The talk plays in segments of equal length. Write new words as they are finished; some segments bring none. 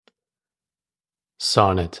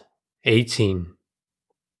Sonnet 18.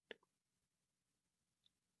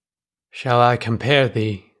 Shall I compare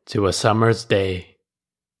thee to a summer's day?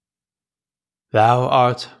 Thou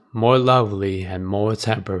art more lovely and more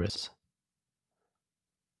temperate.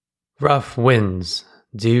 Rough winds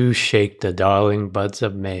do shake the darling buds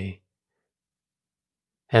of May,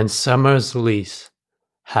 and summer's lease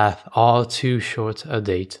hath all too short a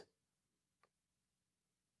date.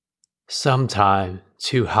 Sometime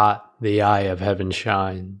too hot the eye of heaven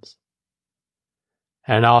shines,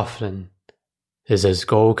 and often is his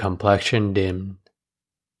gold complexion dimmed,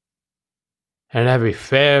 and every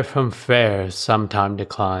fair from fair sometime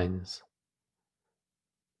declines,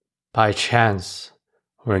 by chance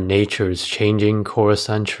or nature's changing course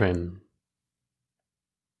untrimmed.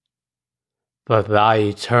 But thy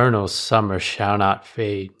eternal summer shall not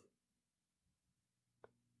fade,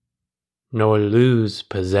 nor lose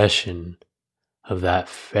possession of that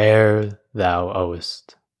fair thou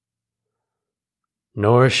owest,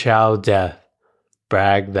 nor shall death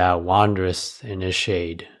brag thou wanderest in his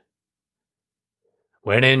shade,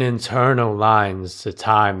 when in eternal lines to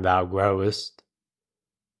time thou growest.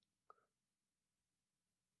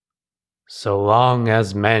 So long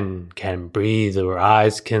as men can breathe or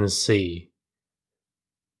eyes can see,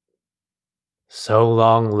 so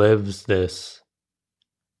long lives this,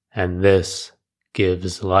 and this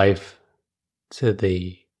gives life to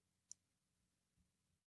thee.